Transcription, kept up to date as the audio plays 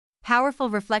Powerful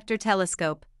reflector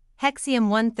telescope. HEXEUM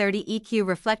 130EQ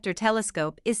reflector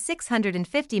telescope is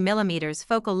 650 mm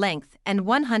focal length and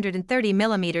 130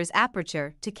 mm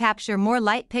aperture to capture more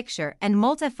light picture and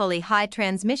multifocal high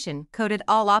transmission coated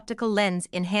all optical lens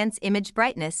enhance image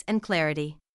brightness and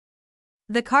clarity.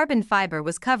 The carbon fiber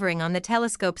was covering on the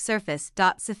telescope surface.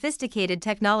 Sophisticated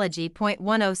technology.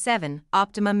 107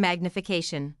 Optimum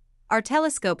magnification. Our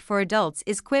telescope for adults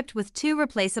is equipped with two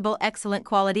replaceable excellent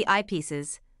quality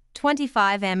eyepieces,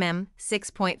 25 mm,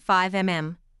 6.5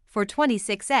 mm, for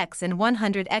 26x and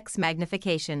 100x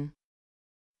magnification.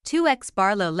 2x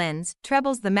Barlow lens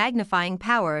trebles the magnifying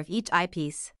power of each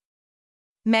eyepiece.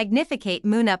 Magnificate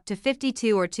moon up to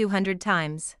 52 or 200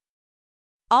 times.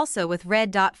 Also with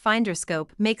red dot finder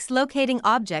scope makes locating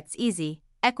objects easy.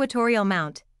 Equatorial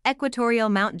mount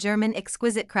German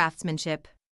exquisite craftsmanship.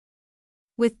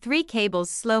 With 3 cables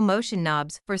slow motion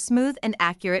knobs for smooth and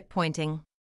accurate pointing.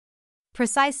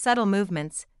 Precise subtle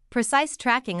movements, precise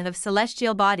tracking of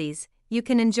celestial bodies, you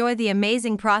can enjoy the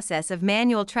amazing process of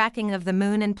manual tracking of the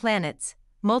moon and planets.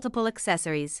 Multiple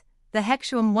accessories. The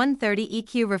HEXEUM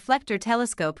 130EQ reflector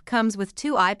telescope comes with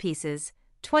 2 eyepieces,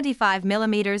 25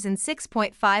 mm and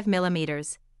 6.5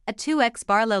 mm, a 2x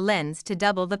Barlow lens to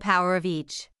double the power of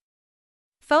each.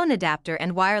 Phone adapter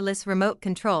and wireless remote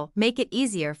control make it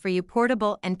easier for you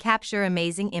portable and capture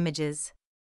amazing images.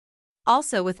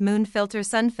 Also with moon filter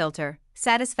sun filter,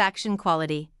 satisfaction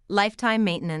quality, lifetime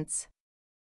maintenance.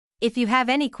 If you have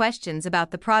any questions about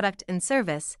the product and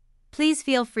service, please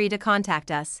feel free to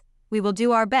contact us. We will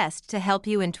do our best to help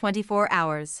you in 24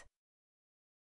 hours.